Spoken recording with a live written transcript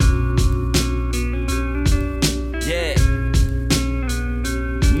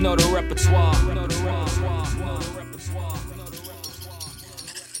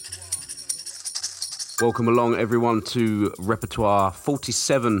Welcome along, everyone, to Repertoire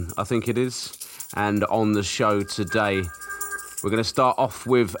 47, I think it is. And on the show today, we're going to start off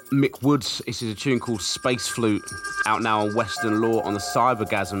with Mick Woods. This is a tune called Space Flute, out now on Western Law on the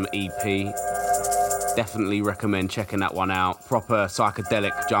Cybergasm EP. Definitely recommend checking that one out. Proper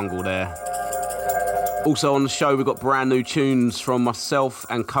psychedelic jungle there. Also on the show, we've got brand new tunes from myself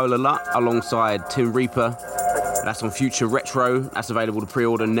and Cola Lut alongside Tim Reaper. That's on Future Retro. That's available to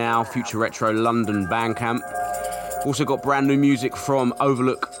pre-order now. Future Retro London Bandcamp. Also got brand new music from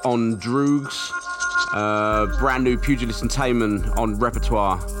Overlook on Droogs. Brand new Pugilist and Taman on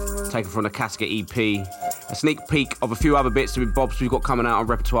Repertoire, taken from the Casket EP. A sneak peek of a few other bits with Bobs we've got coming out on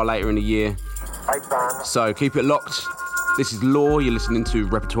Repertoire later in the year. So keep it locked. This is Law. You're listening to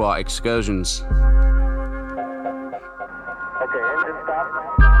Repertoire Excursions.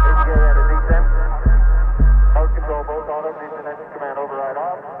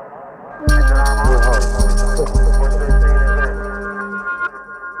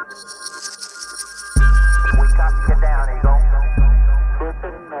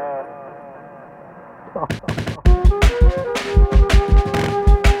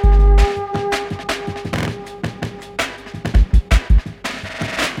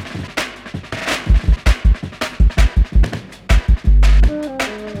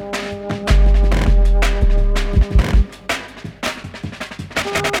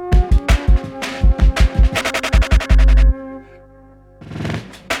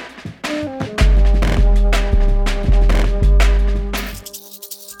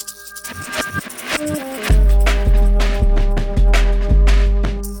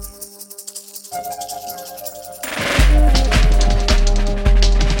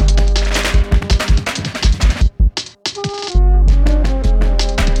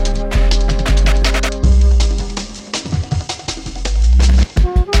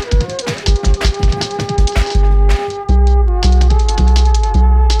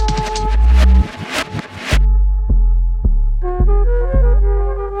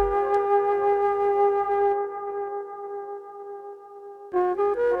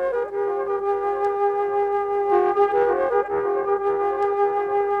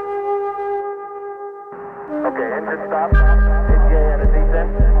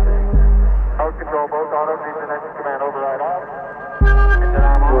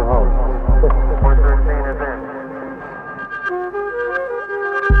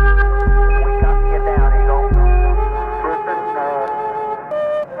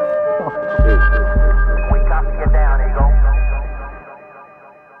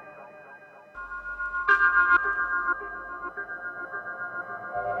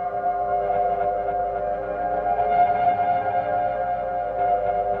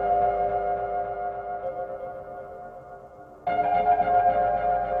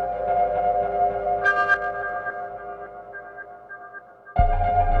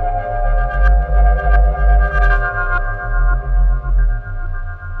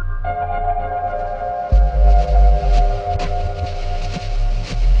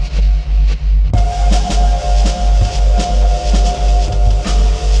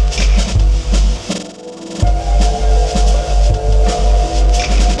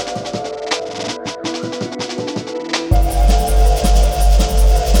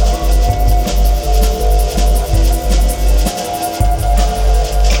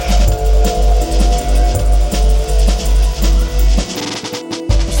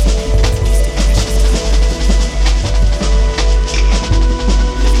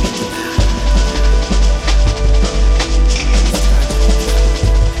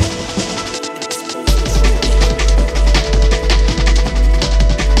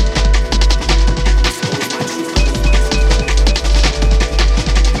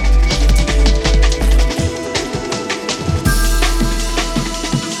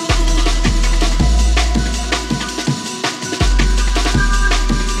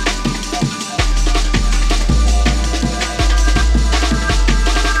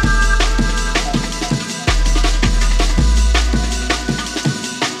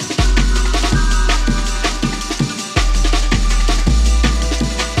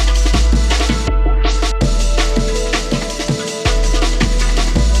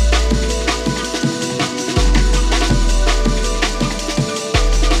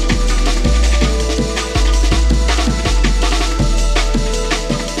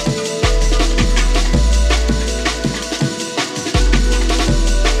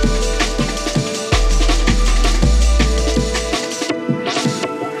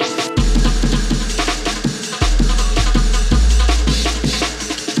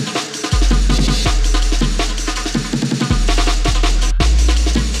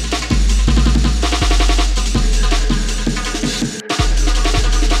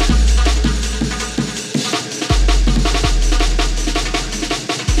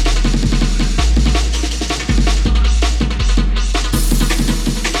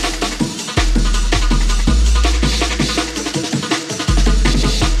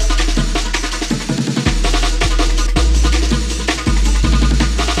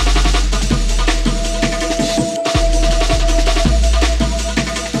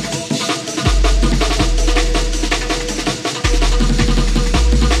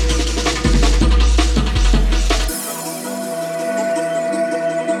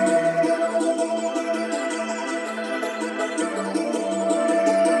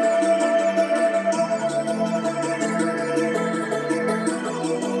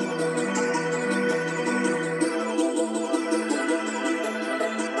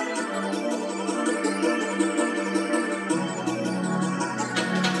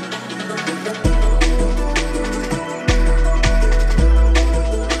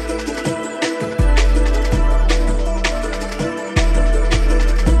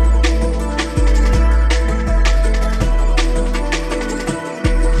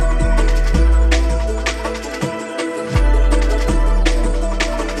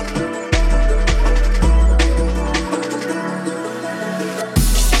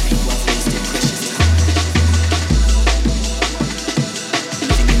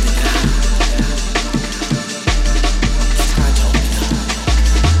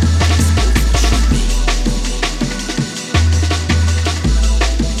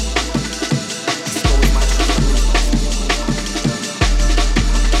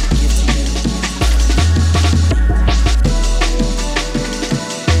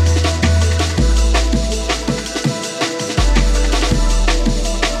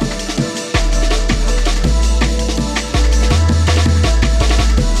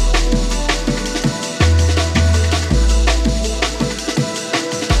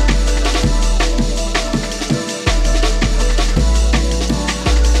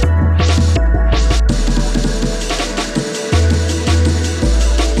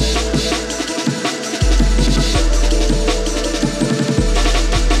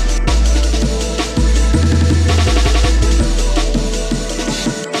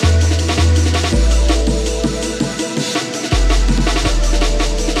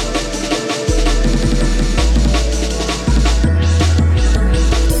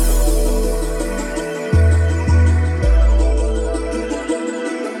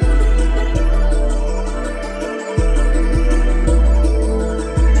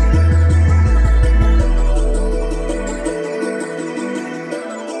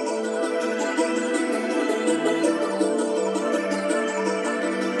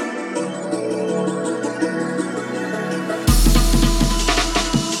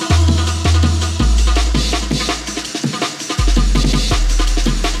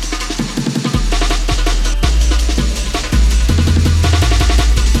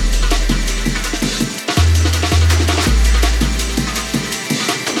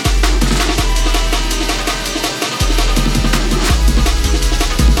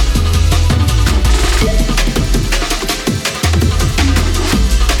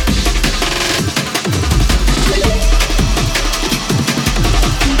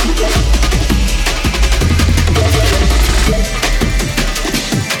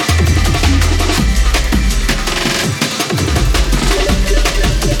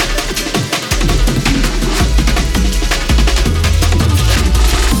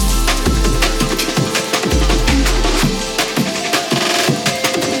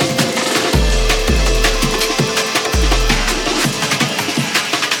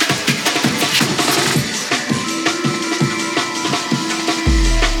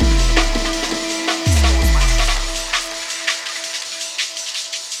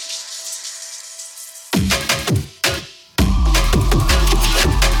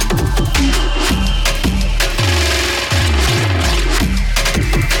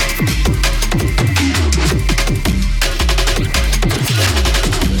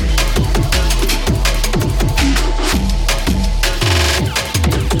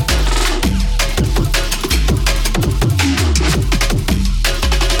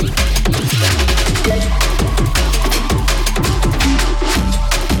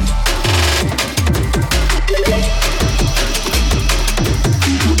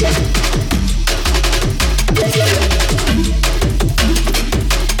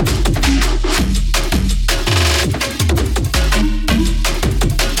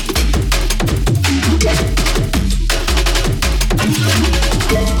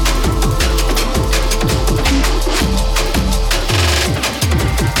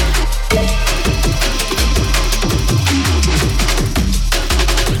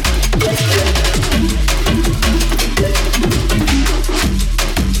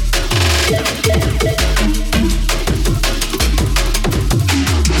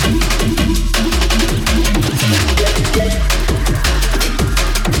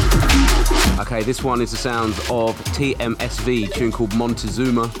 Okay, this one is the sounds of TMSV, a tune called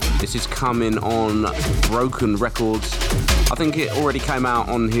Montezuma. This is coming on Broken Records. I think it already came out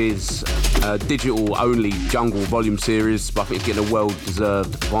on his digital-only Jungle Volume series, but I think it's getting a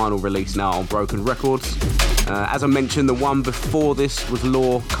well-deserved vinyl release now on Broken Records. As I mentioned, the one before this was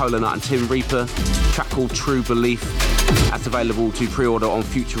Law, Cola Nut and Tim Reaper, a track called True Belief. That's available to pre-order on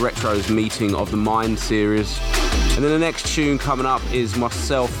Future Retro's Meeting of the Mind series. And then the next tune coming up is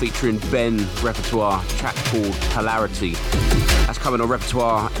myself featuring Ben Repertoire, a track called Polarity. That's coming on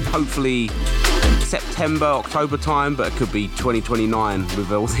Repertoire, hopefully September, October time, but it could be 2029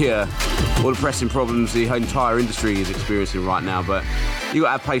 with all the pressing problems the entire industry is experiencing right now. But you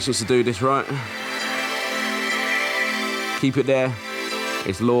gotta have patience to do this, right? Keep it there.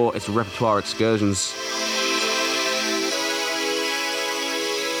 It's Law, it's Repertoire Excursions.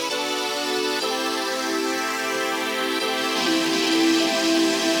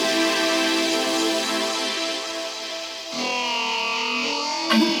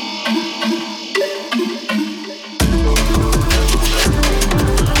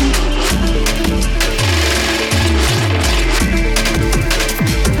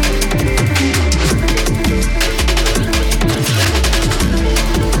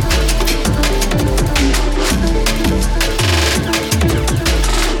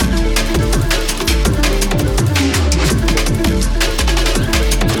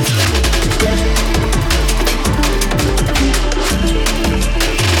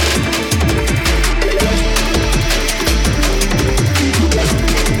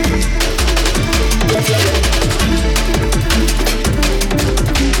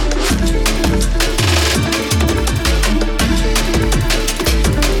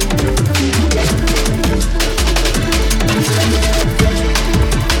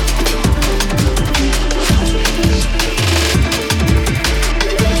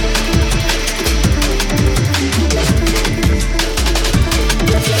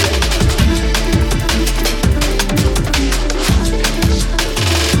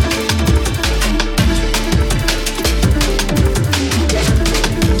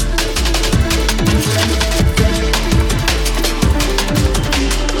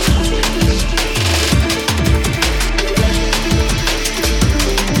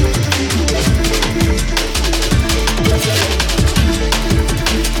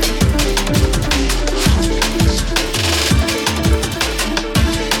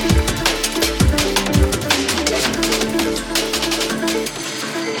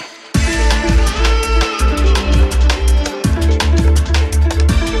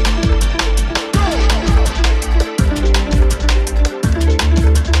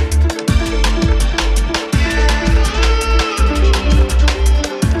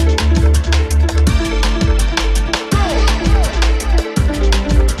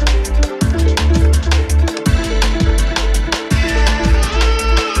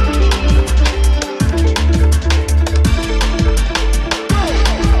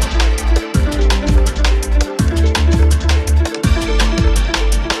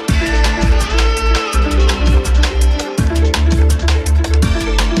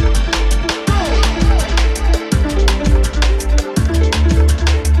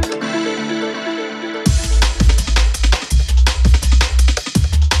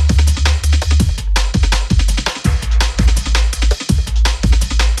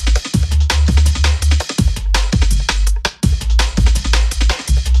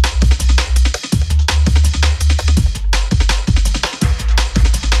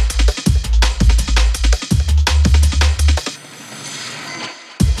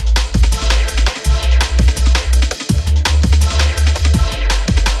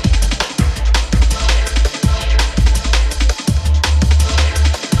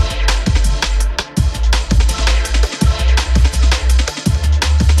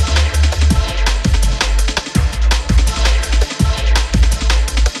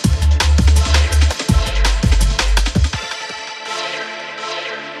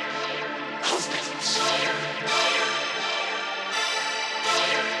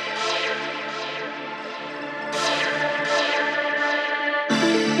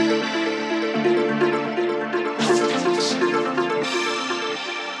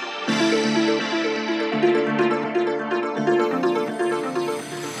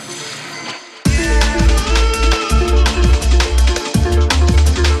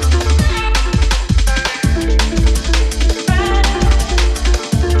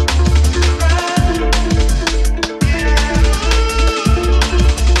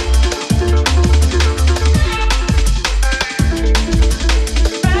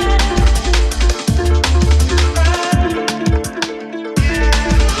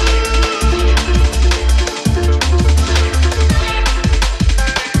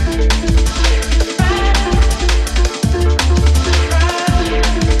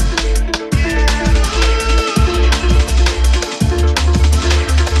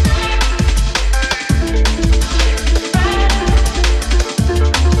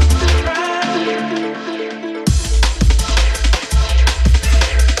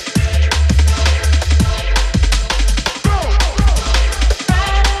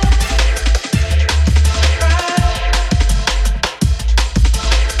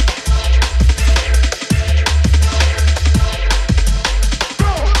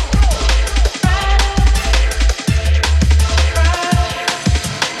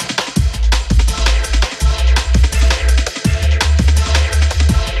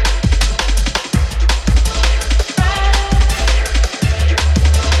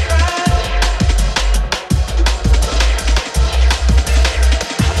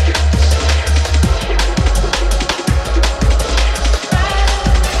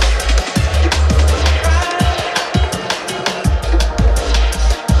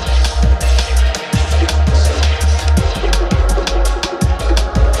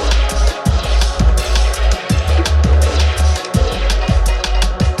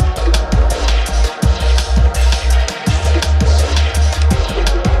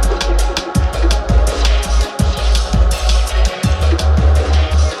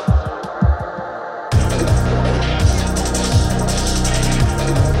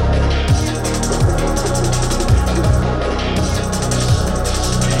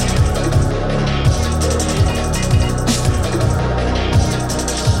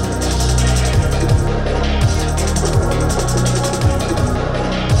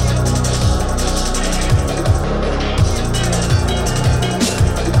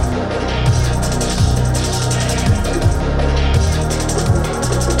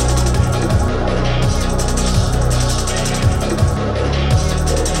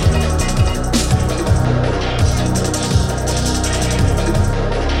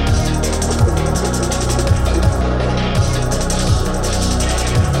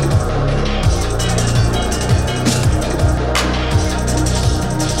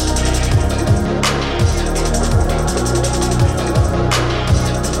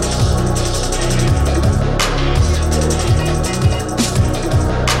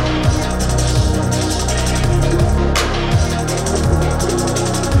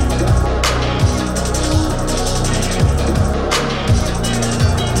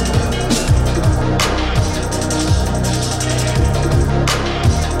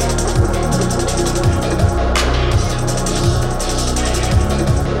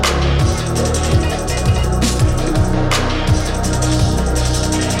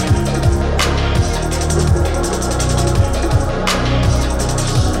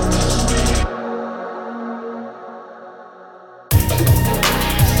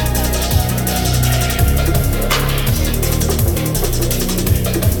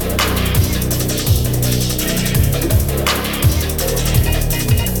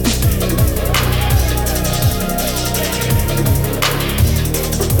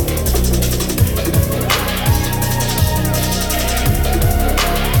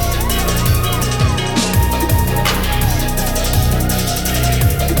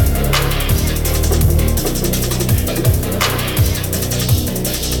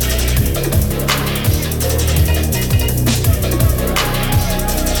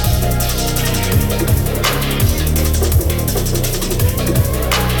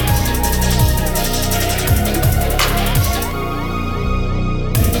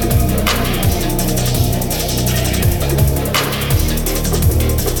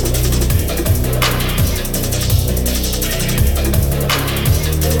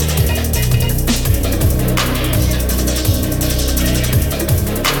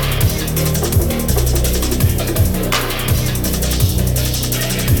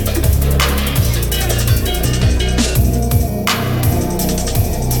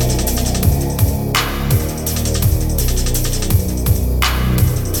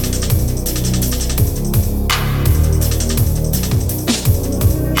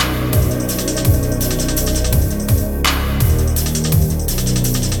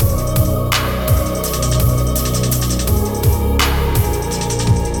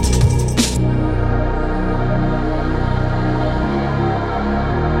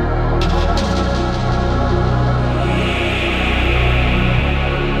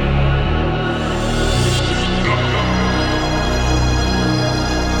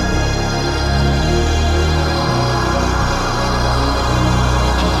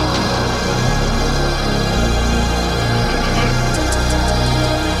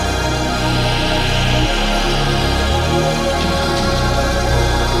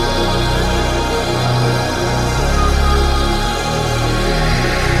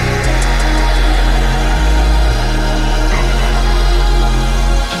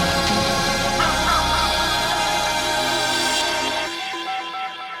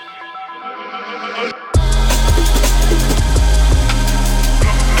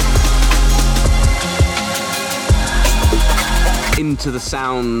 into the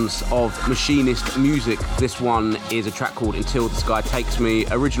sounds of Machinist music. This one is a track called Until the Sky Takes Me,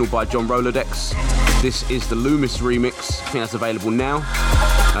 original by John Rolodex. This is the Loomis remix. I think that's available now.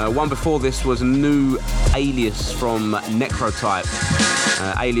 One before this was a new alias from Necrotype,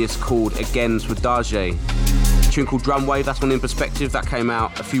 alias called Again Swadage. A tune called Drumwave, that's one in perspective. That came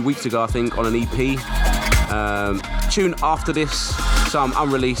out a few weeks ago, I think, on an EP. Tune after this, some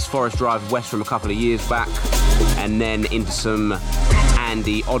unreleased Forest Drive West from a couple of years back, and then into some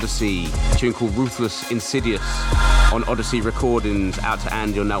Andy Odyssey, a tune called Ruthless Insidious on Odyssey Recordings. Out to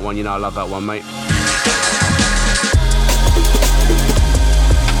Andy on that one, you know I love that one, mate.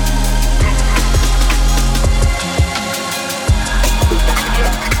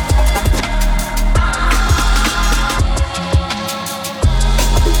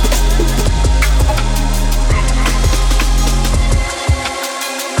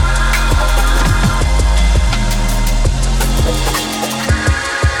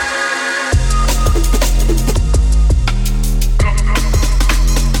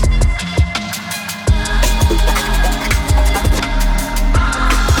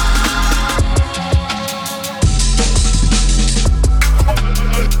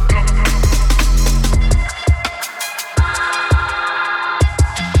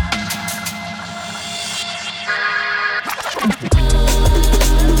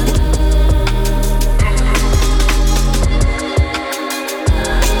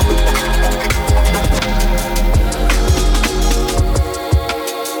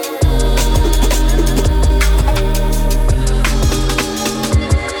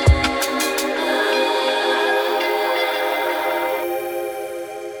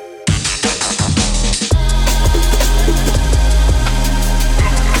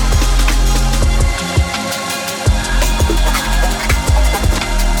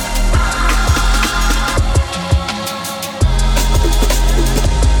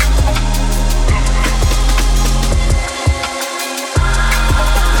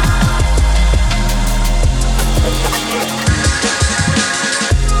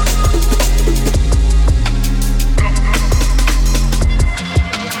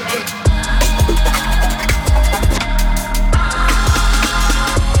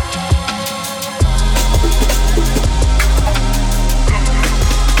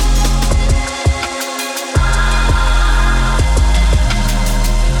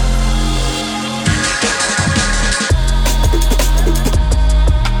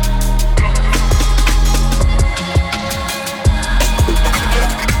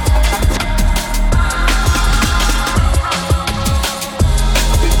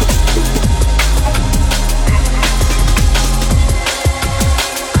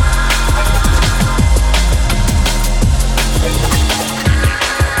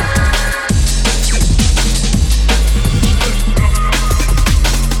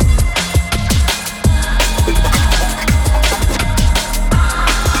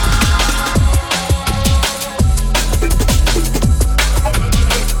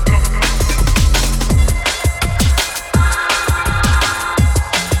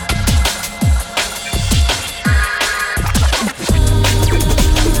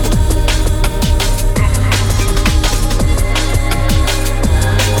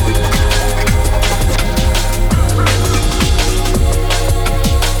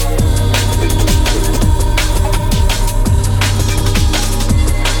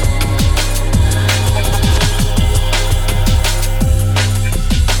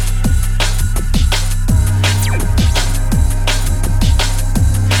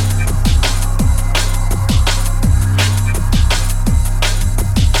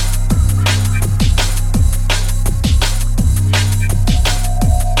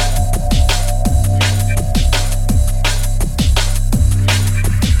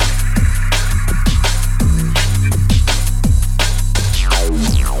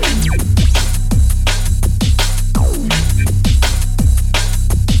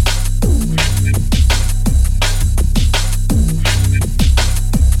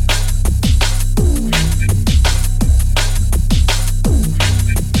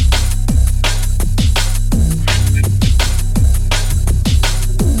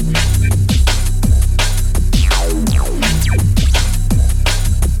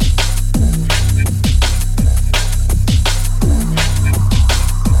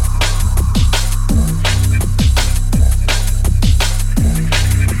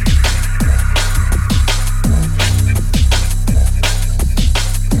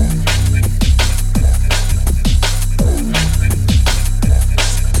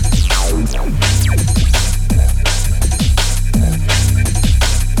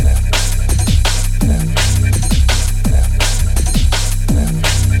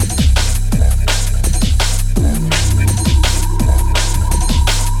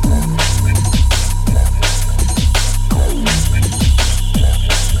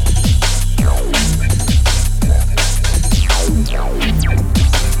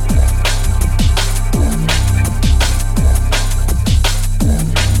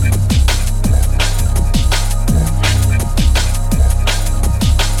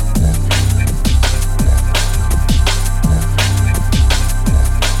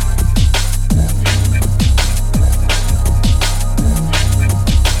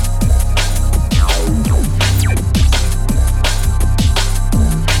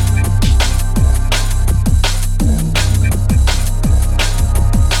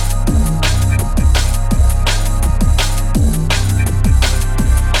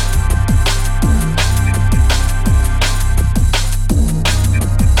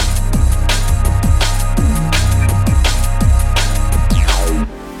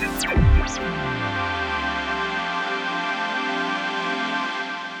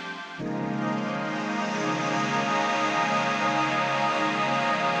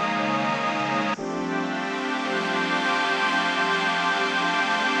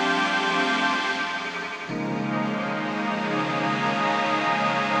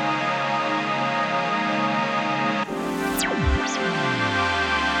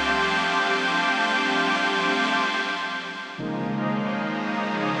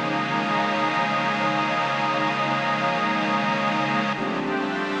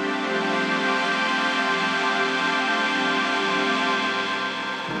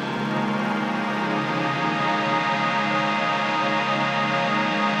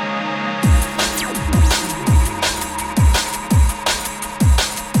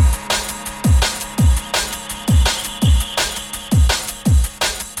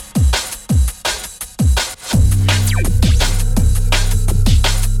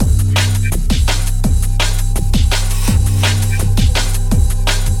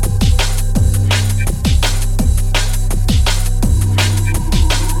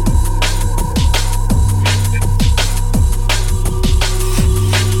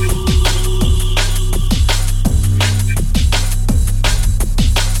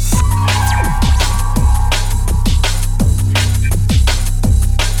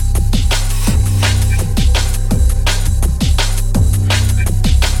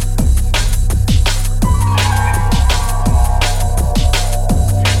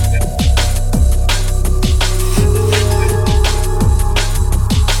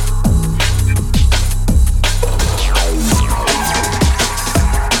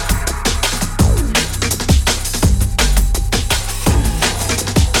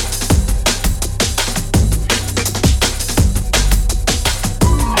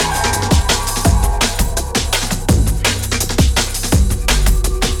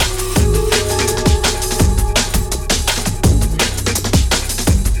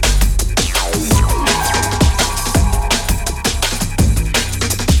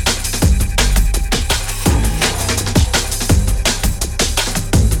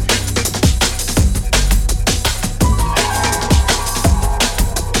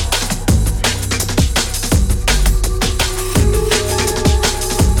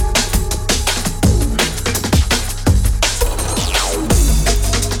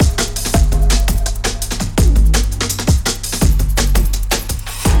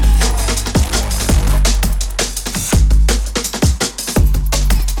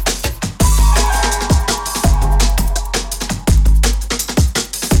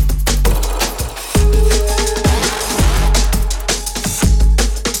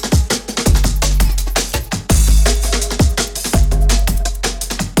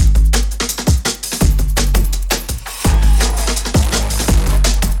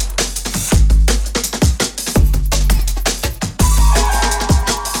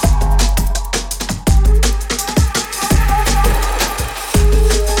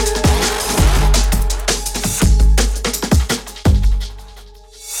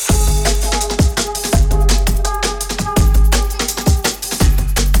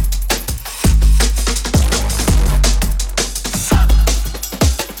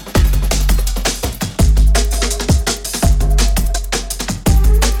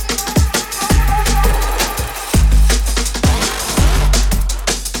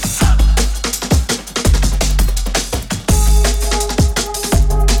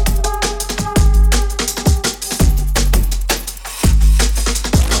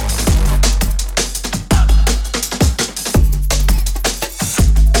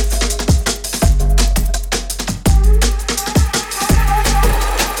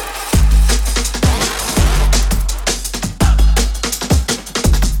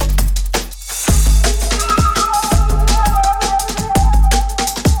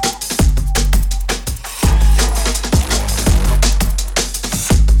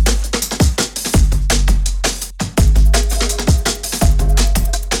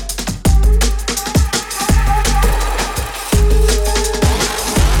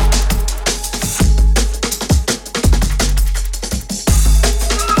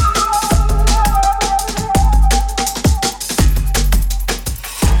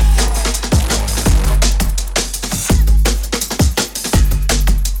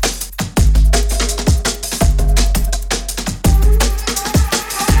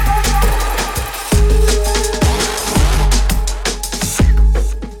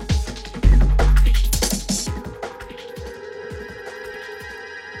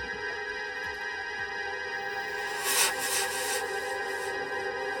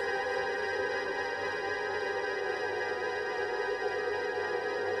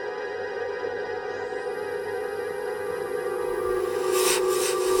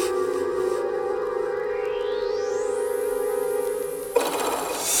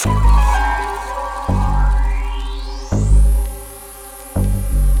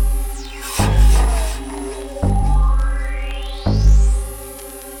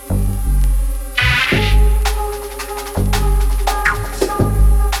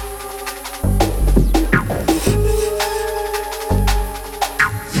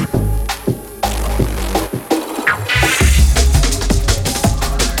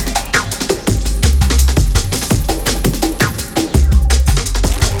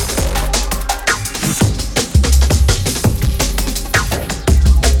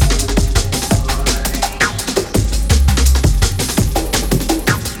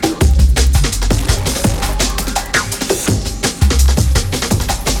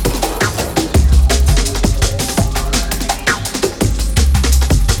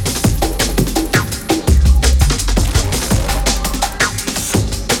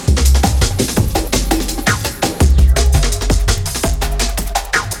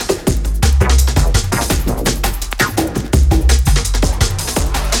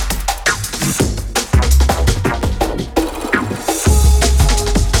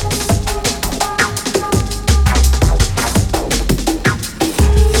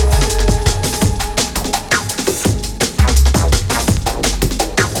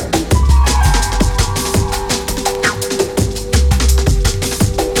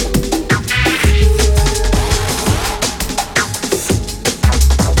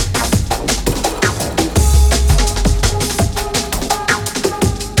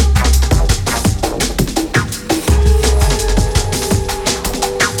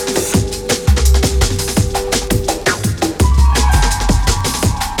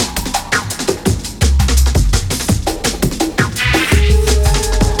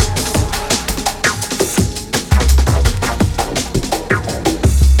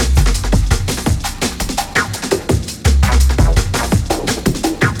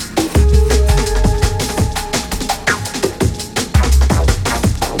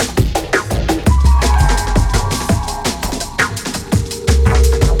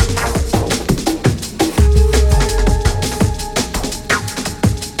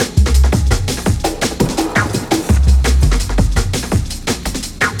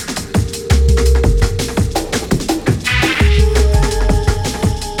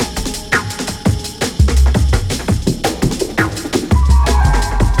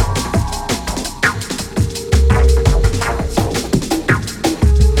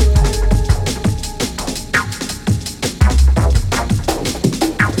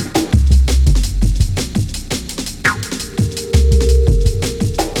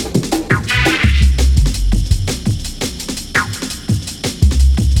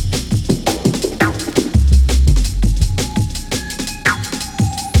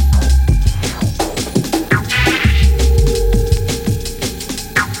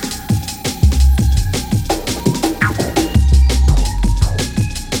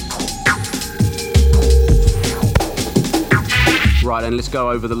 Right, and let's go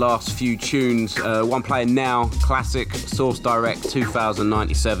over the last few tunes. One playing now, classic, Source Direct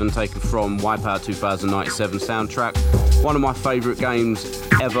 2097, taken from Wipeout 2097 soundtrack. One of my favourite games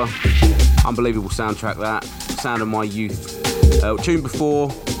ever. Unbelievable soundtrack that. Sound of my youth. Tune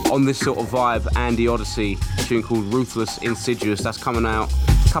before, on this sort of vibe, Andy Odyssey, a tune called Ruthless Insidious. That's coming out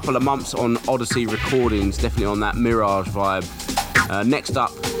a couple of months on Odyssey Recordings, definitely on that Mirage vibe. Next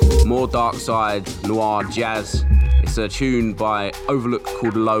up, more dark side, noir jazz. It's a tune by Overlook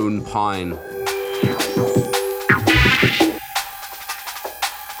called Lone Pine.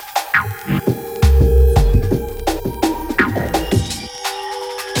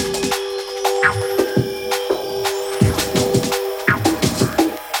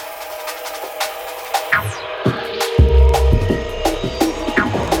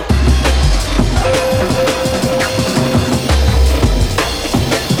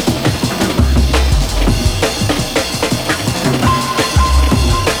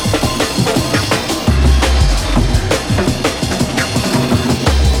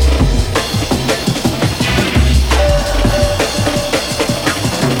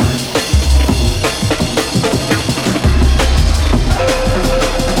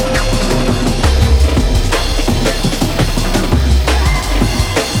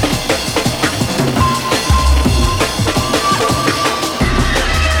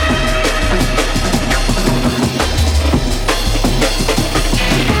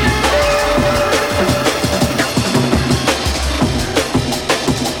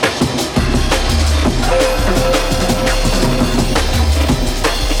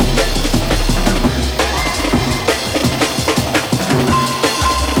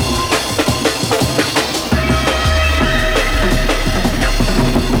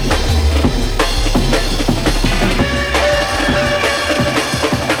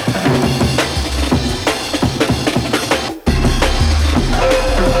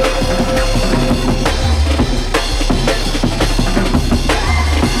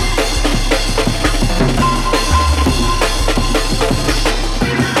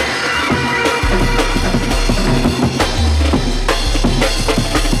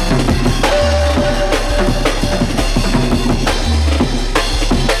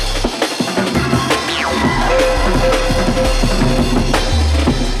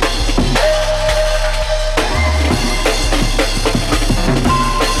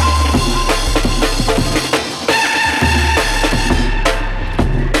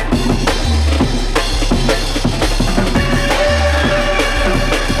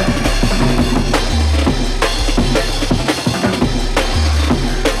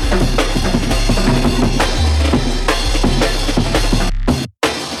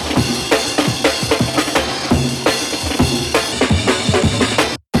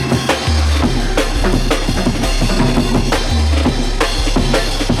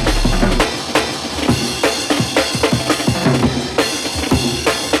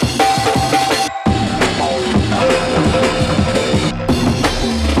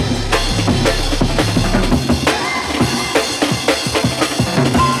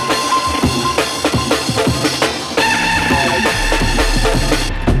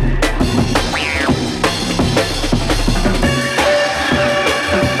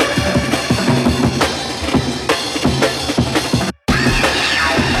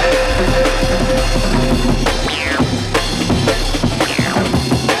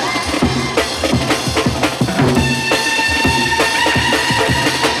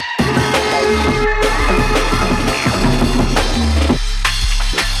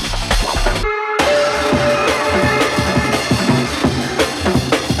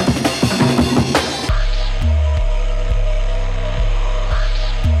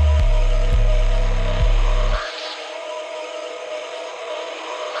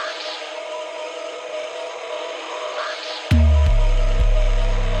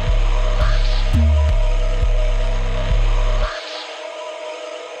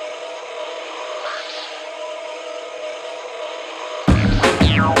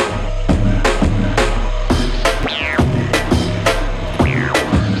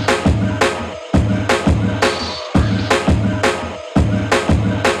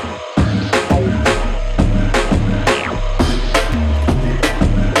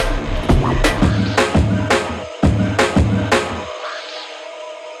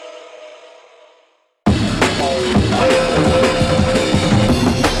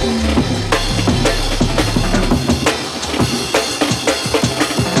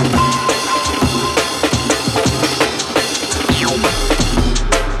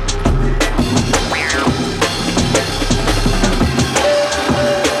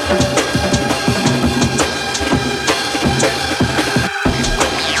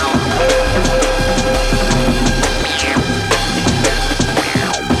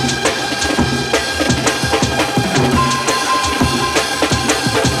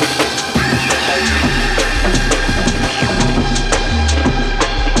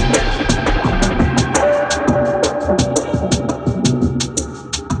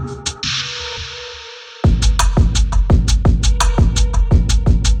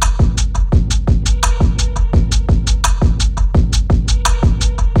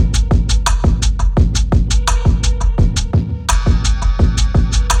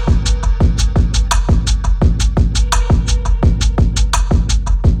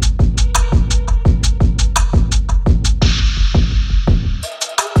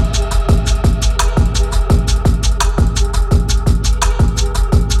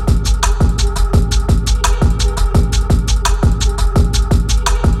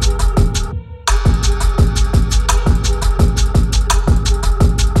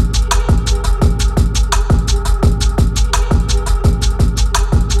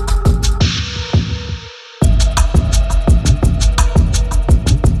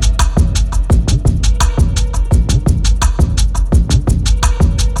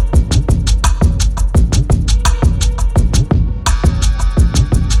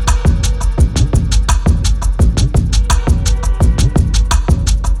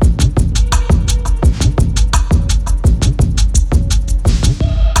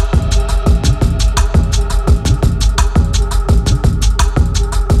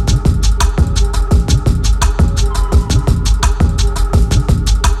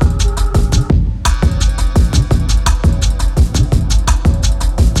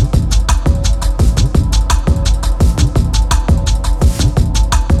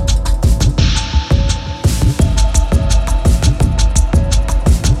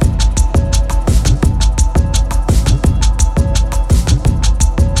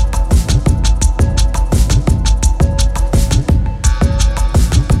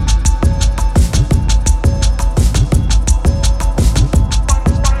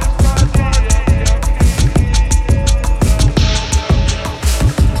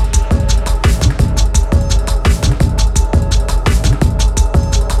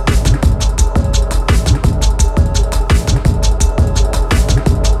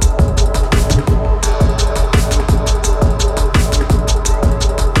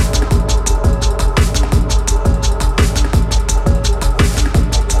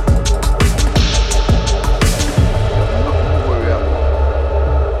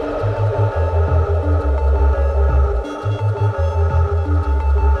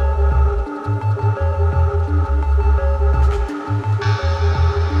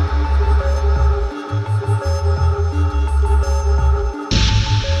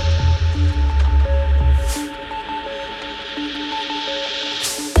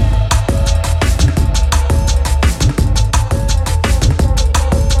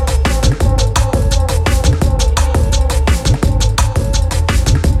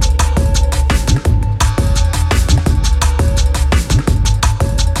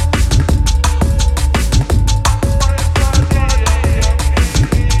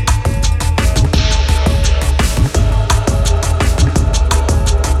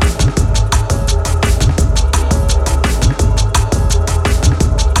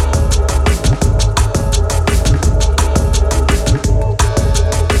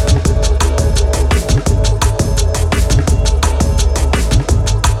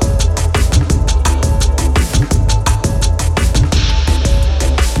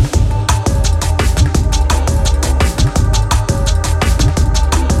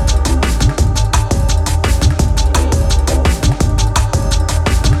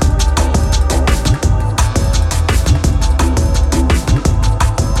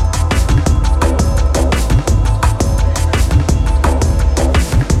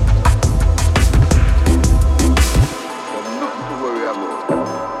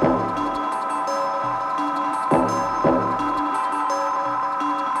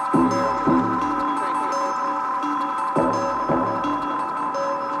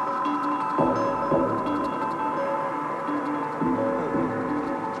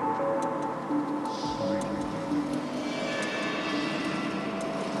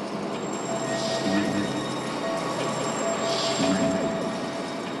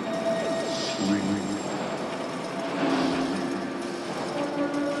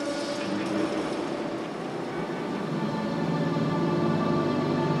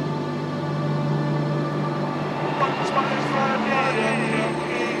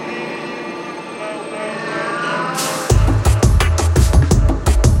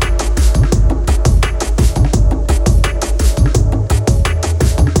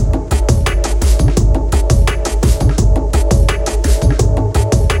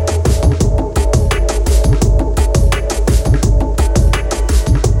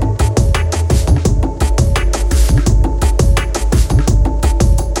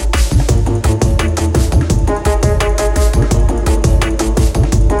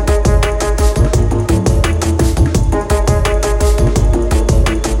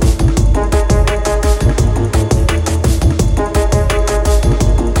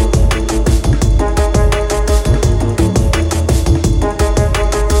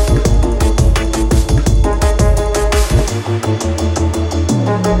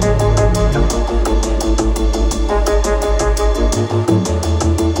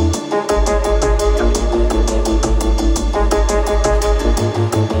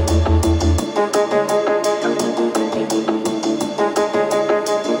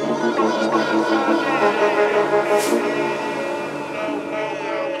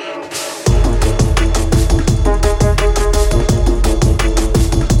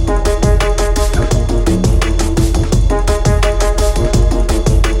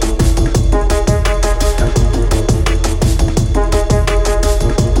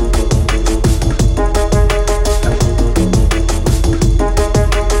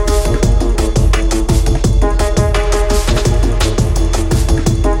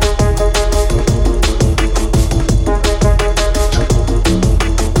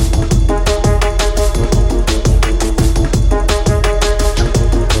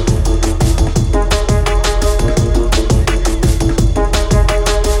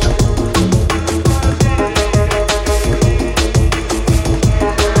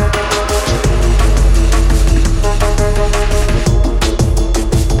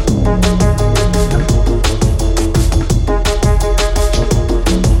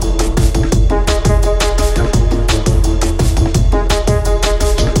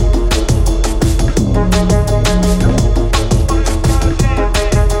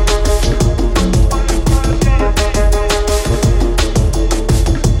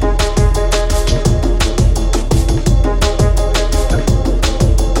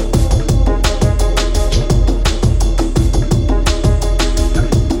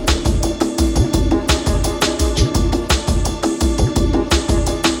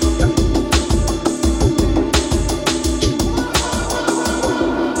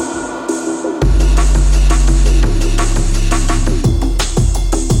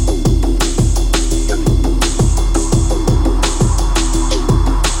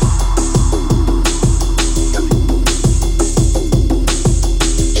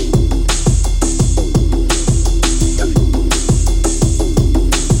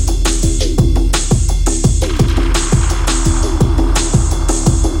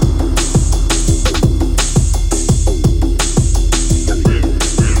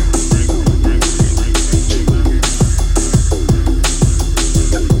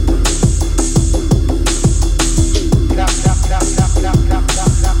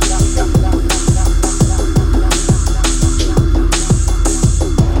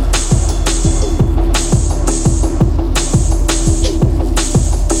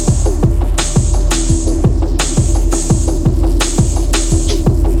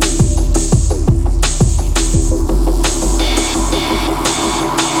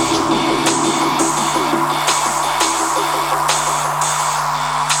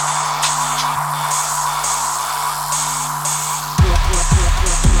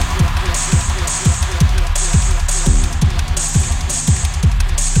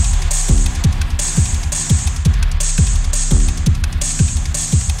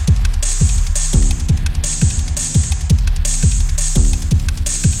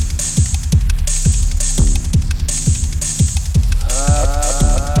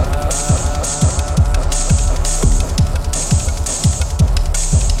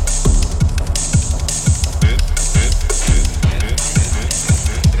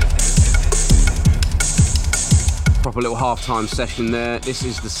 proper little halftime session there. This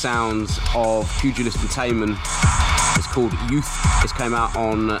is the sounds of Pugilist and Taman. It's called Youth. This came out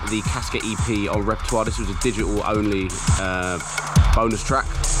on the Casket EP on Repertoire. This was a digital only bonus track.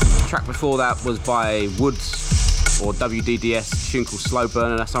 The track before that was by Woods, or WDDS, a tune called Slow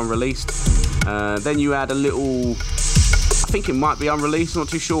Burner, that's unreleased. Then you had a little, I think it might be unreleased, I'm not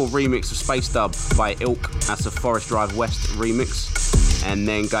too sure, remix of Space Dub by Ilk. That's a Forest Drive West remix. And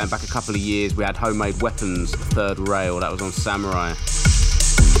then going back a couple of years, we had Homemade Weapons, Third Rail, that was on Samurai.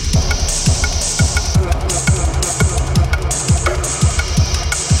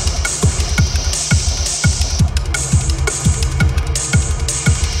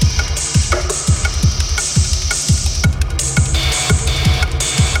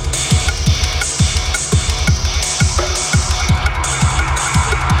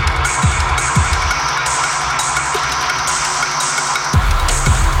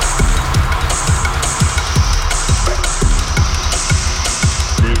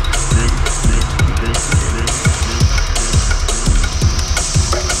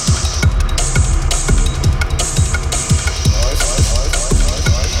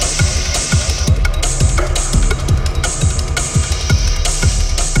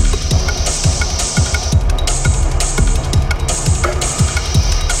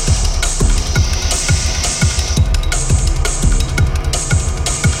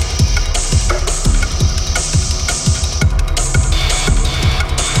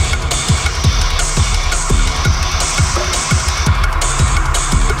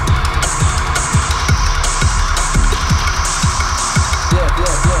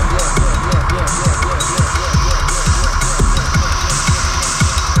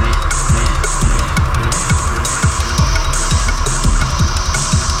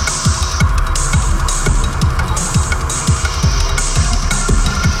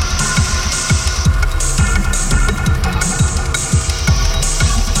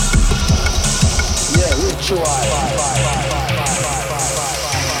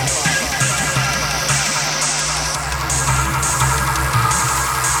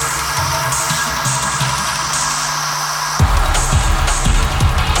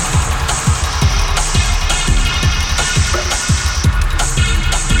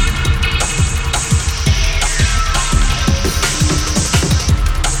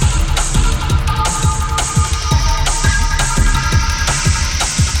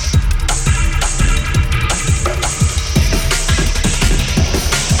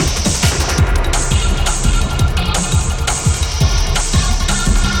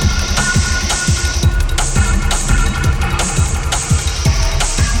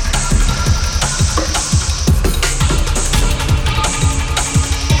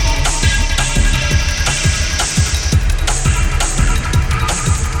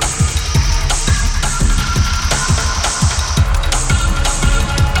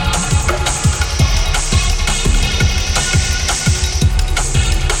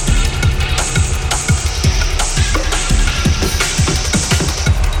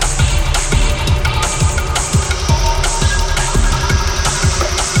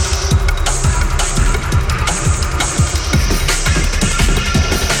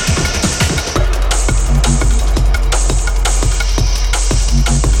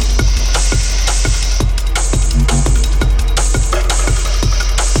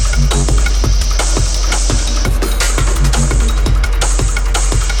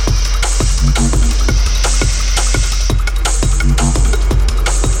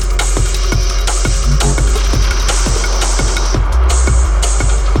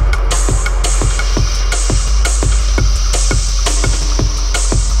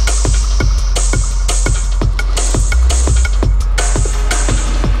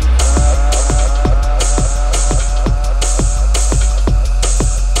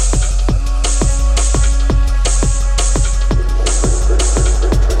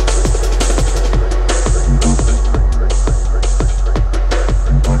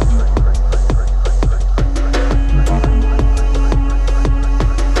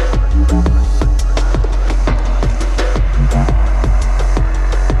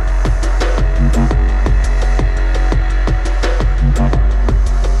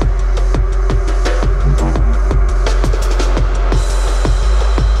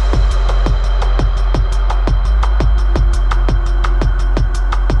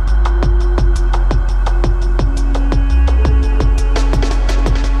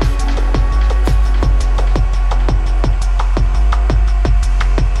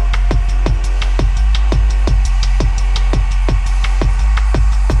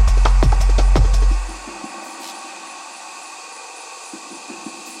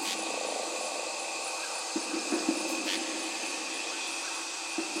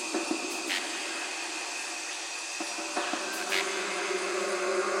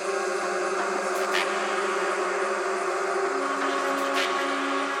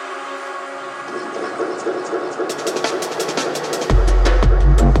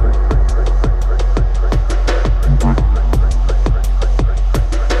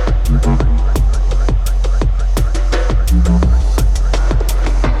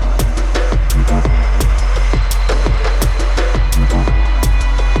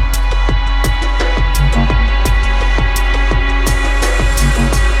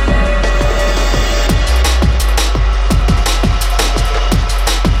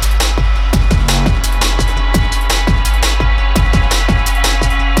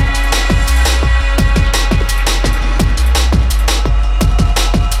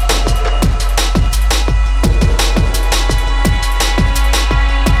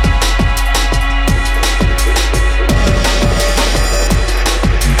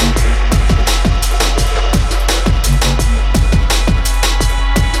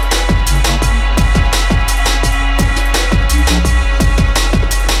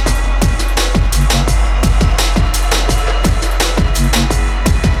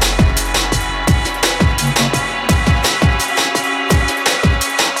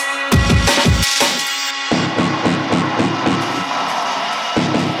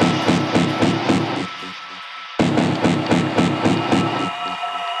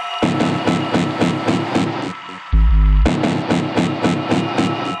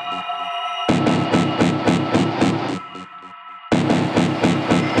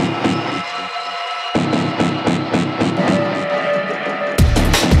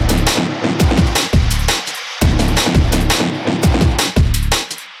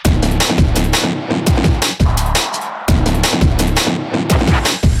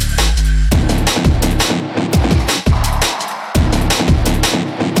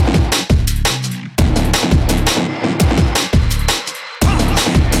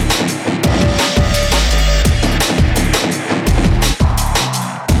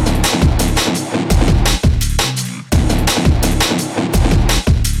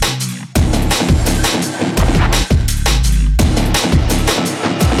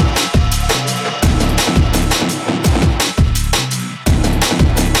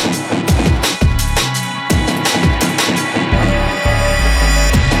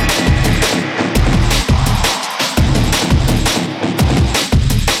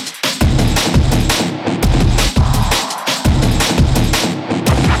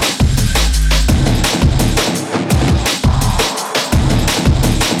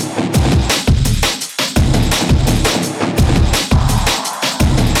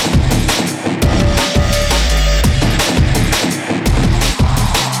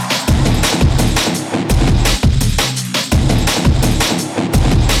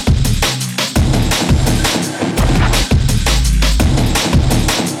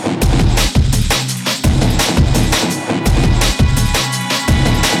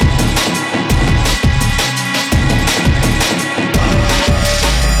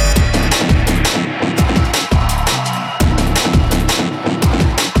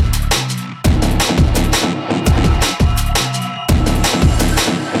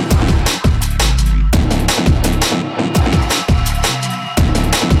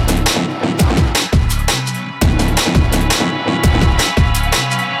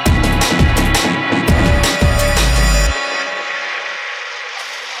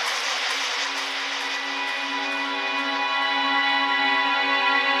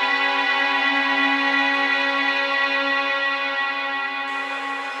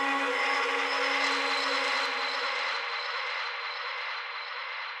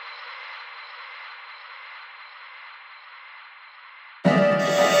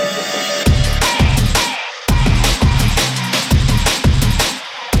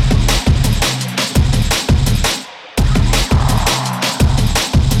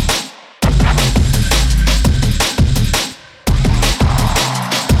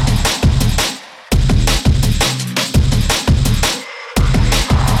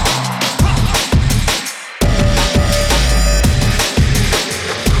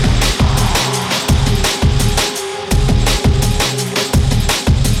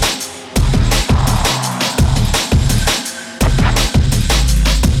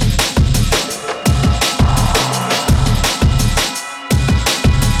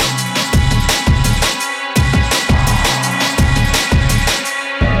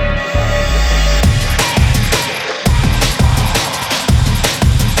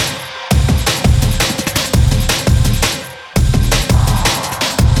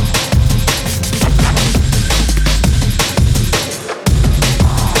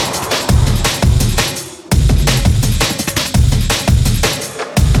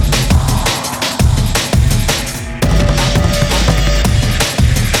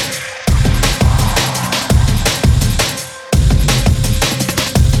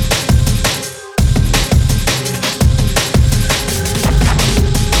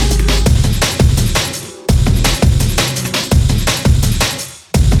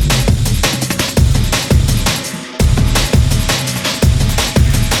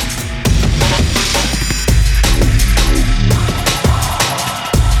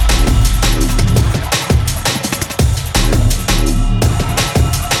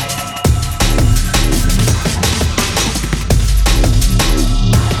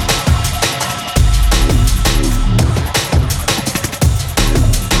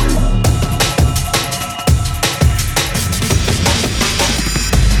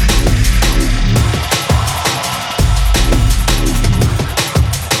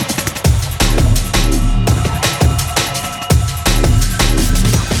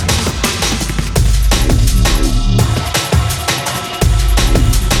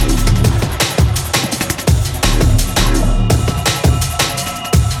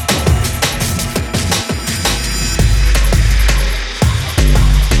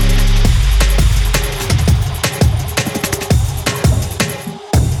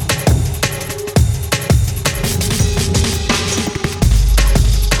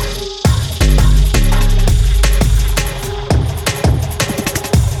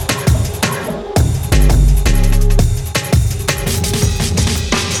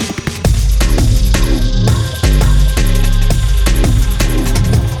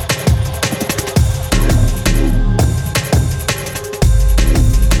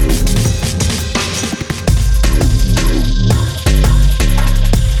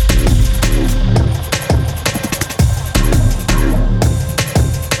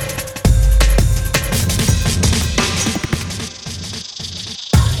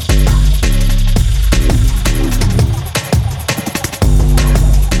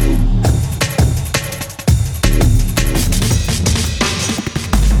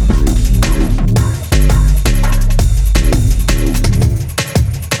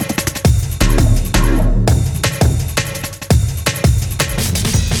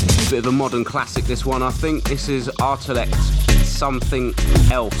 Bit of a modern classic, this one. I think this is Artelect Something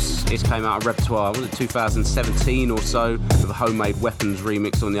Else. It came out of Repertoire, was it 2017 or so, with a Homemade Weapons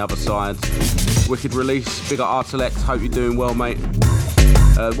remix on the other side. Wicked release. Big up Artelect. Hope you're doing well, mate.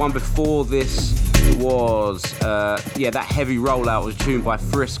 One before this was, that heavy rollout was tuned by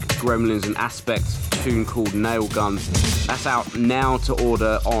Frisk, Gremlins and Aspect, a tune called Nail Gun. That's out now to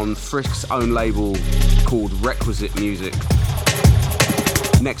order on Frisk's own label called Requisite Music.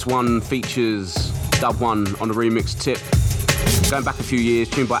 Next one features Dub One on the remix tip. Going back a few years,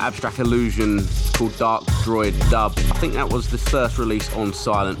 tuned by Abstract Illusion, called Dark Droid Dub. I think that was the first release on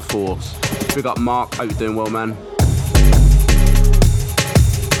Silent Force. Big up Mark, hope you're doing well, man.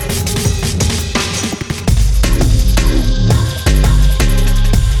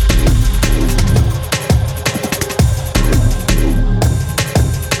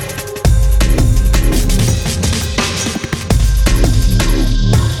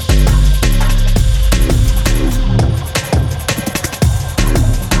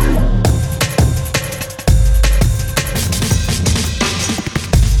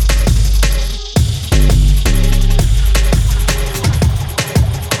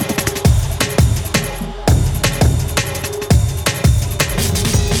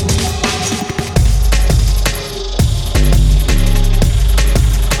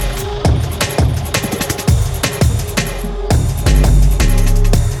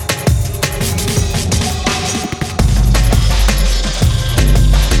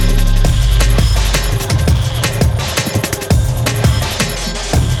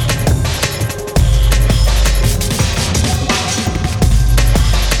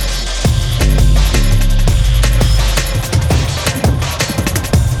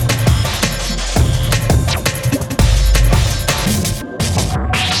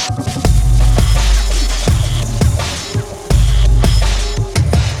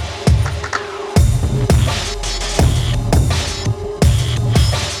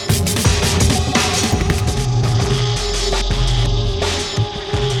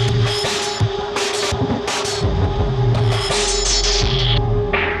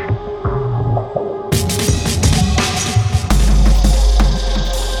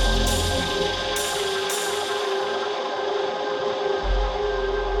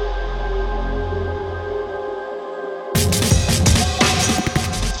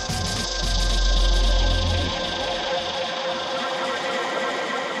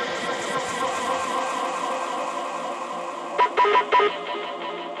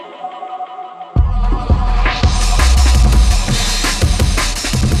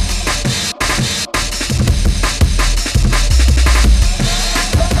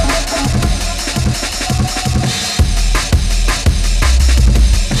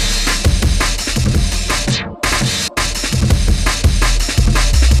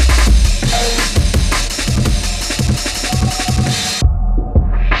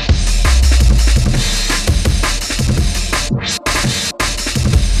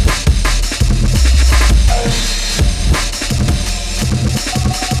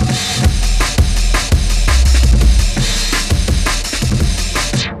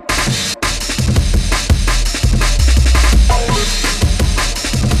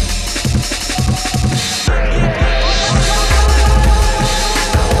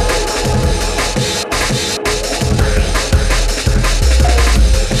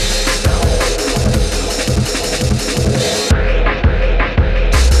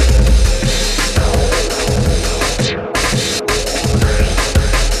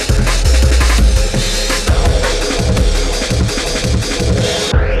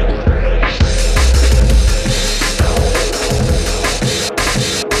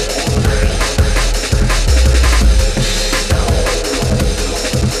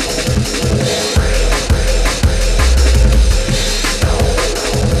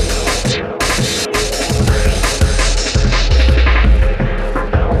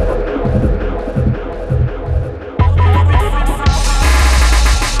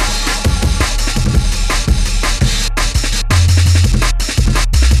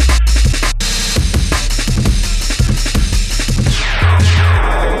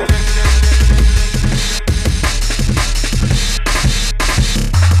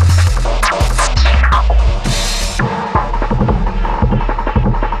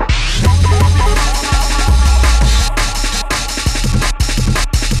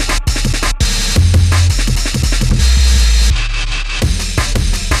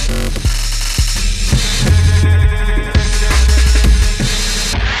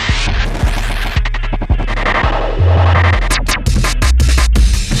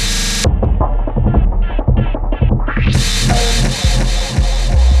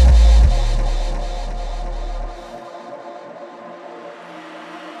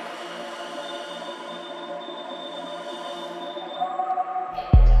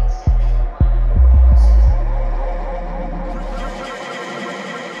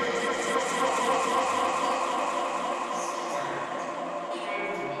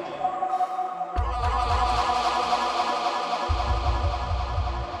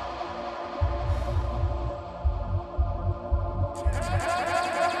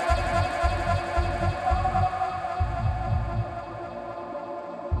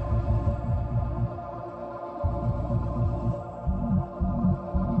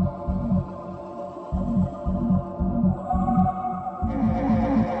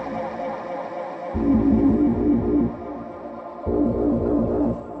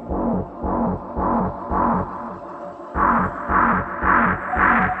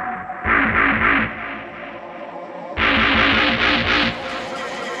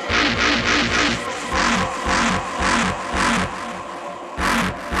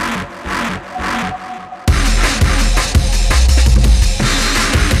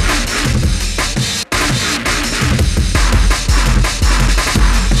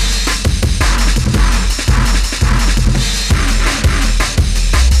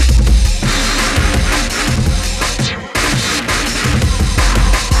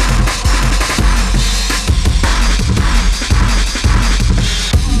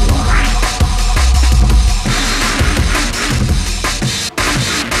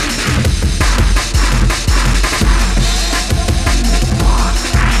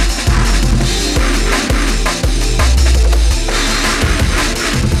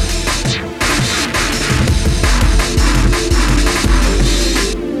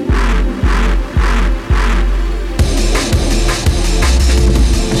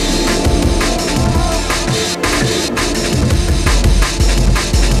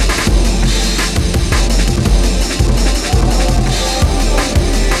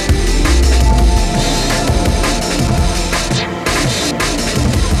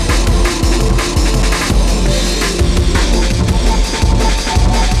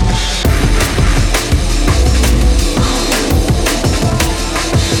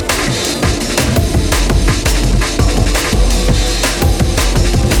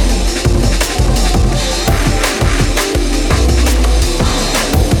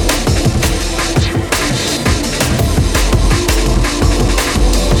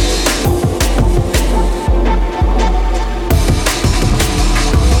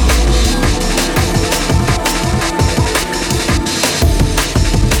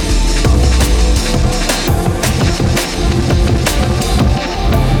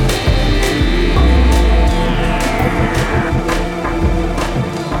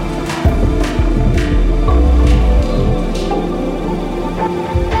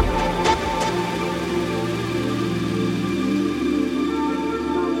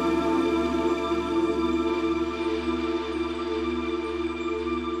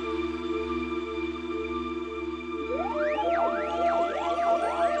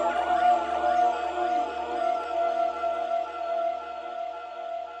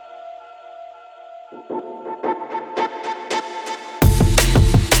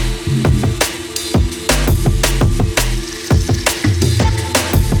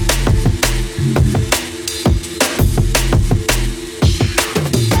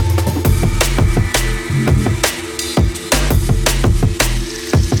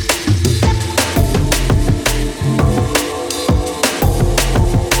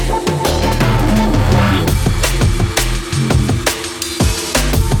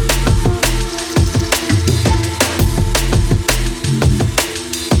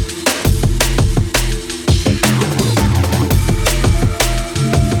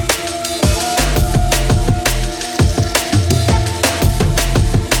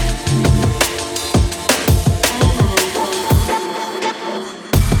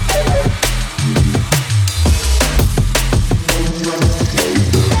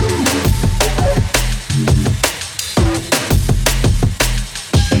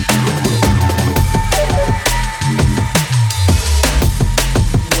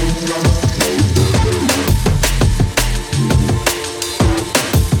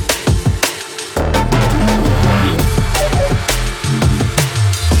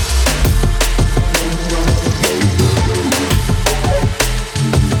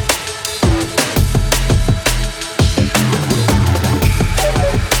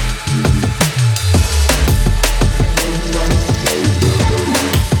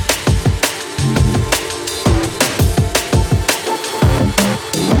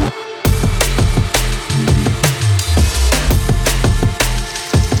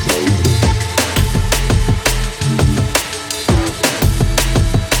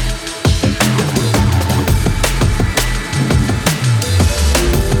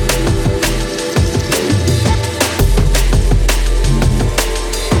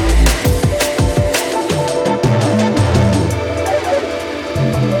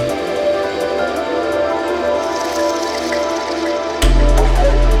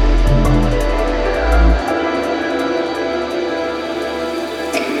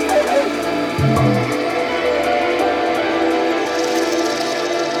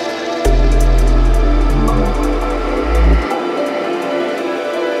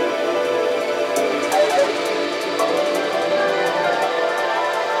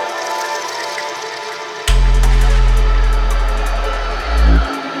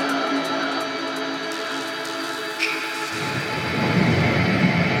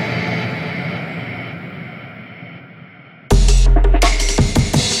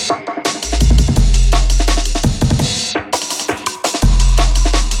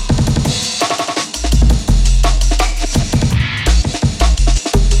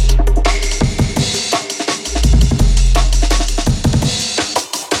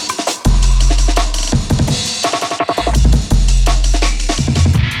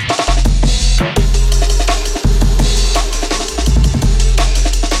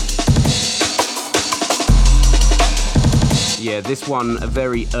 This one, a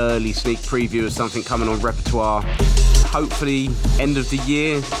very early sneak preview of something coming on Repertoire. Hopefully end of the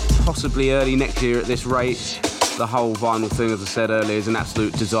year, possibly early next year at this rate. The whole vinyl thing, as I said earlier, is an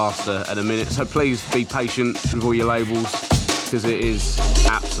absolute disaster at the minute. So please be patient with all your labels, because it is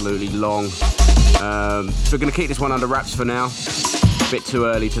absolutely long. So we're going to keep this one under wraps for now. A bit too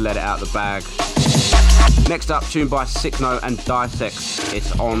early to let it out the bag. Next up, tune by Sickno and Disex.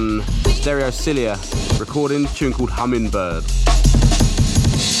 It's on Stereocilia, recording a tune called Hummingbird.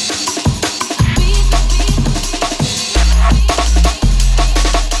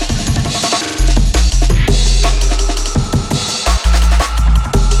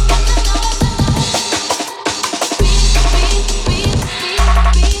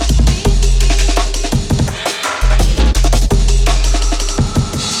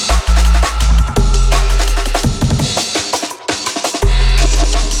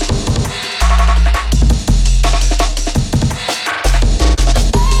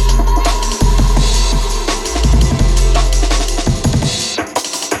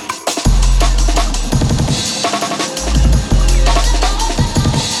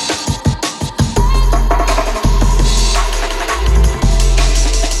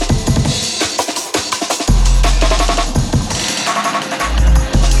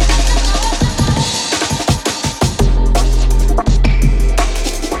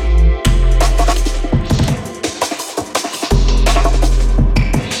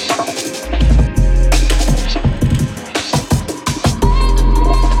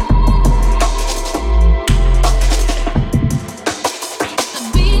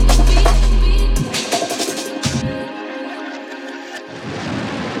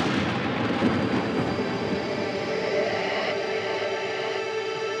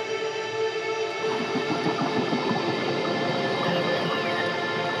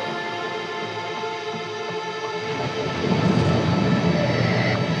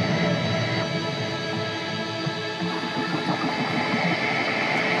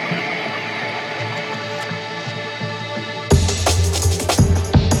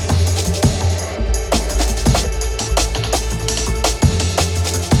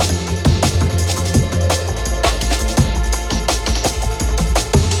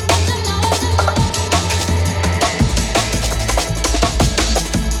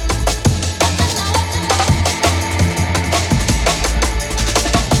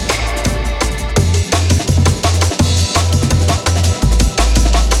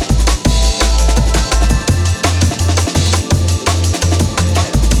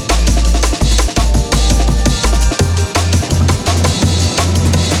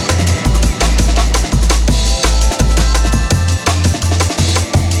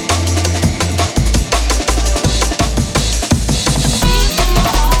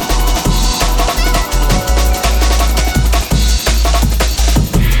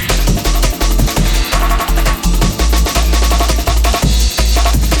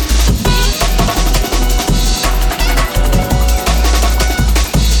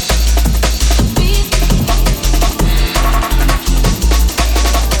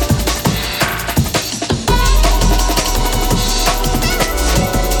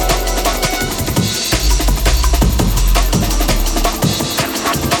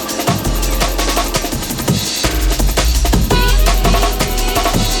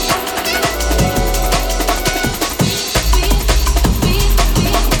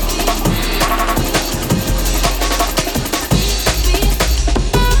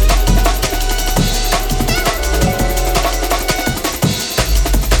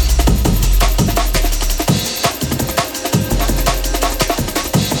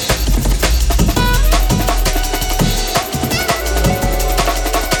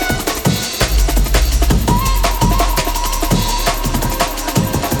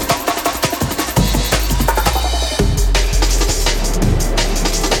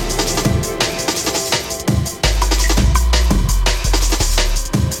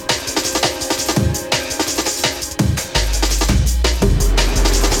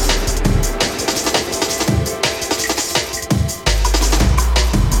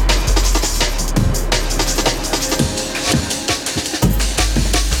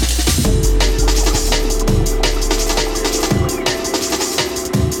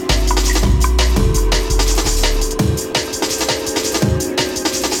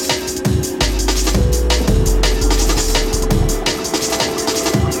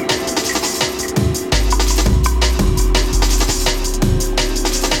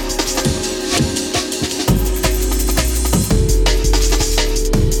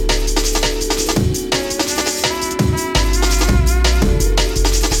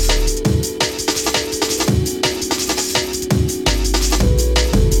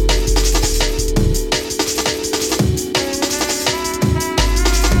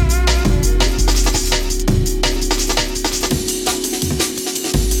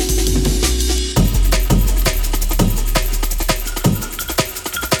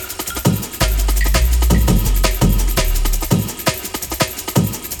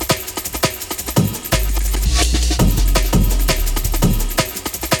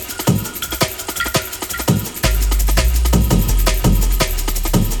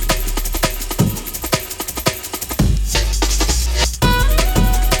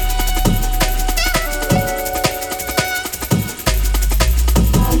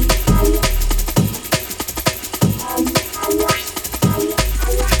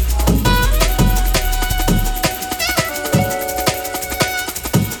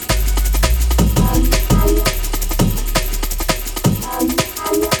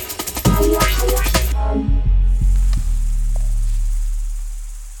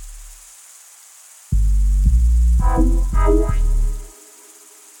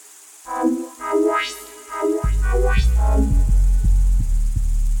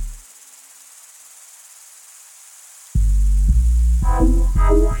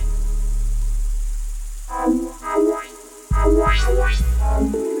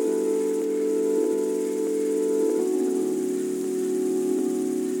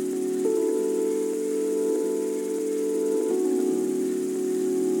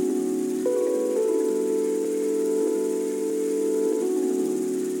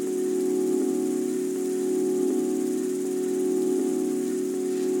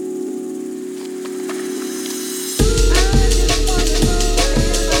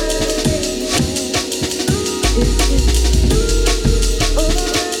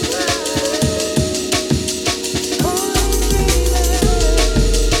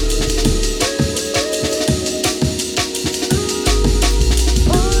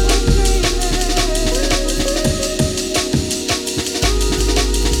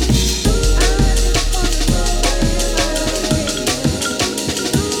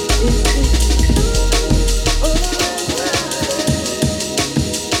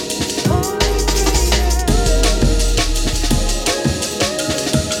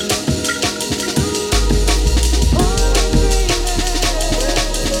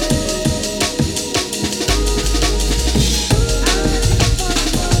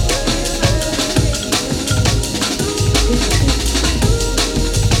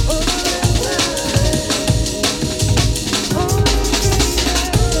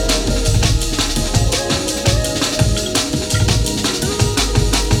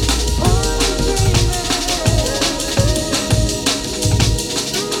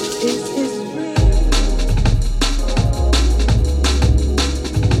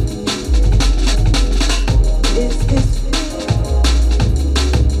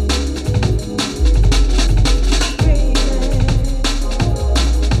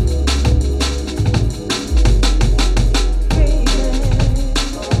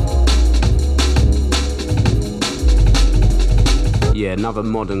 another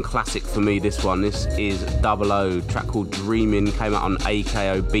modern classic for me, this one. This is Double O, track called Dreamin', came out on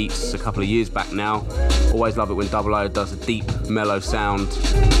AKO Beats a couple of years back now. Always love it when Double O does a deep, mellow sound.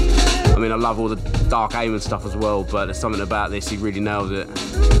 I mean, I love all the Dark Aim and stuff as well, but there's something about this, he really nails it.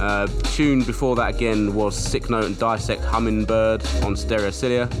 Tune before that again was Sick Note and Dissect Hummingbird on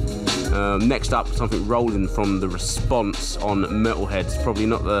Stereocilia. Next up, something rolling from The Response on Metalheads. Probably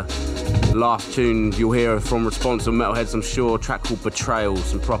not the last tune you'll hear from Response on Metalheads, I'm sure. A track called Betrayal,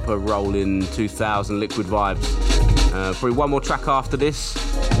 some proper rolling 2000 liquid vibes. Probably one more track after this,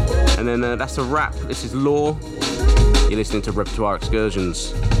 and then that's a wrap. This is Law. You're listening to Repertoire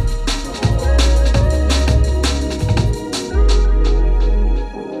Excursions.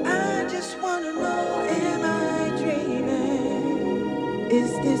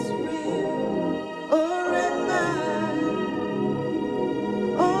 Is this real or am I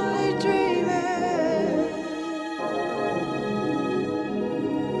only dreaming?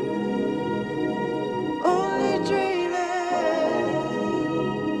 Only dreaming.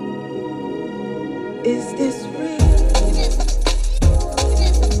 Is this real?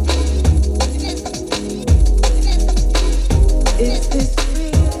 Is this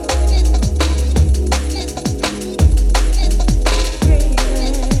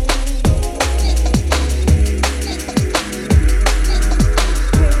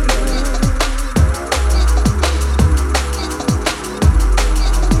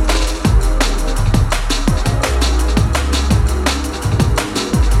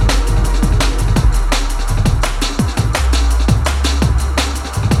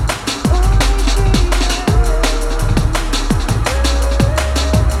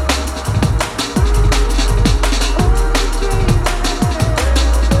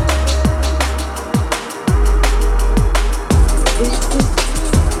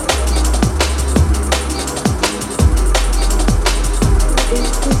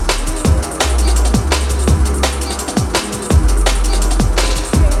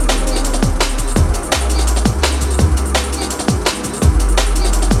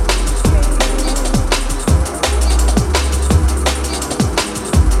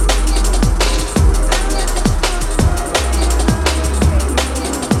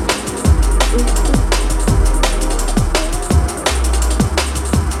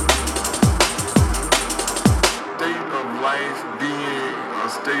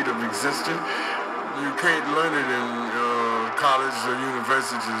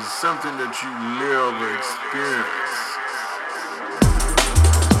something that you live or experience.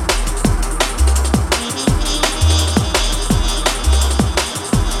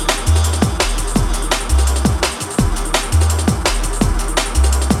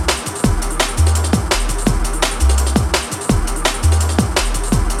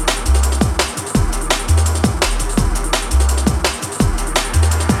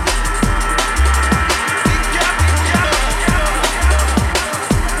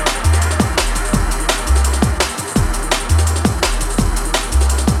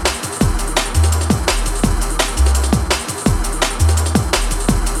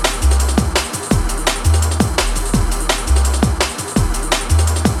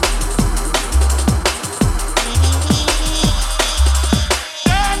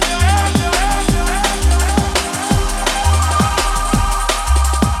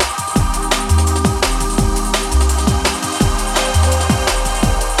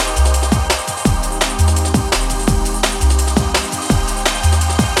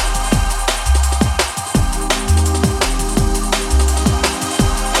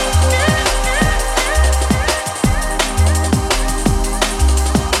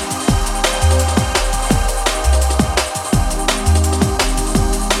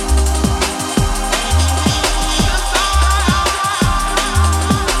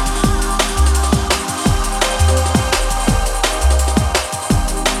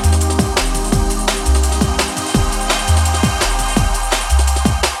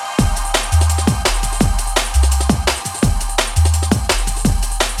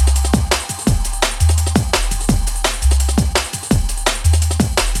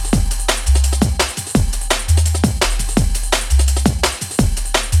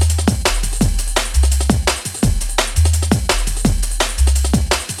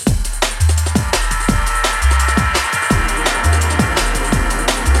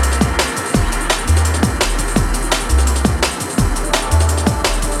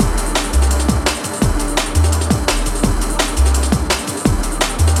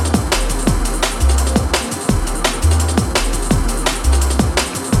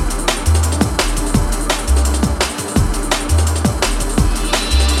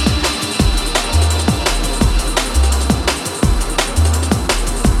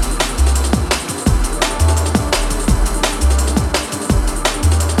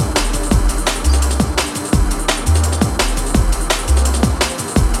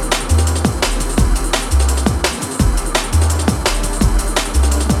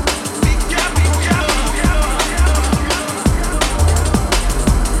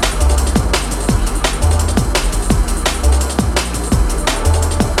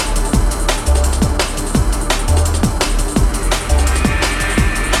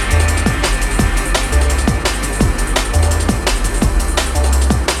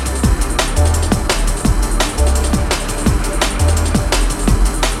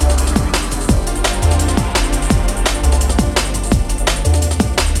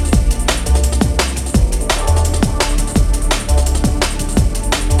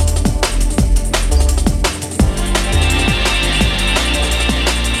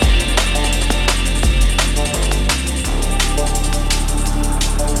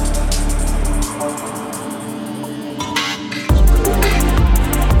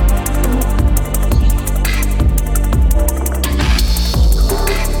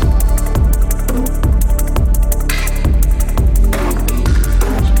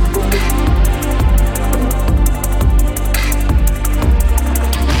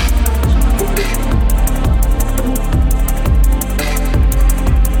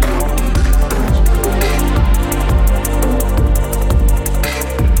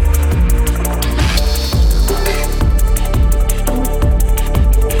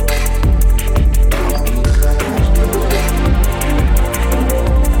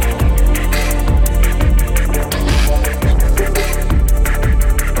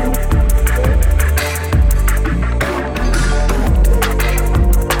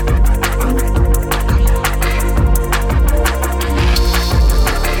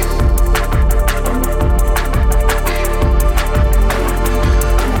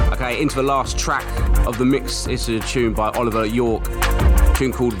 Okay, into the last track of the mix. It's a tune by Oliver York, a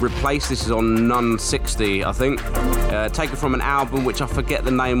tune called Replace. This is on Nun 60, I think. Taken from an album which I forget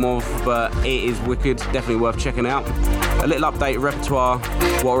the name of, but it is wicked, definitely worth checking out. A little update, Repertoire,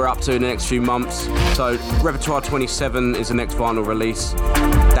 what we're up to in the next few months. So Repertoire 27 is the next vinyl release.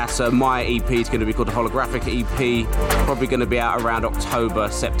 That's my EP. It's going to be called the Holographic EP. Probably going to be out around October,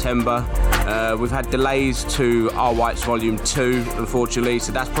 September. We've had delays to Our Whites Volume 2, unfortunately,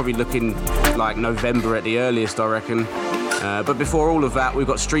 so that's probably looking like November at the earliest, I reckon. But before all of that, we've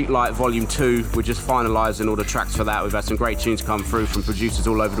got Streetlight Volume 2. We're just finalising all the tracks for that. We've had some great tunes come through from producers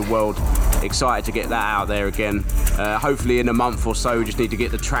all over the world. Excited to get that out there again. Hopefully in a month or so, we just need to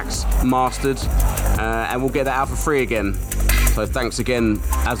get the tracks mastered, and we'll get that out for free again. So thanks again,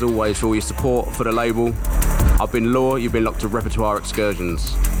 as always, for all your support for the label. I've been Law, you've been locked to Repertoire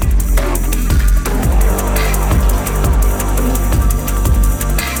Excursions.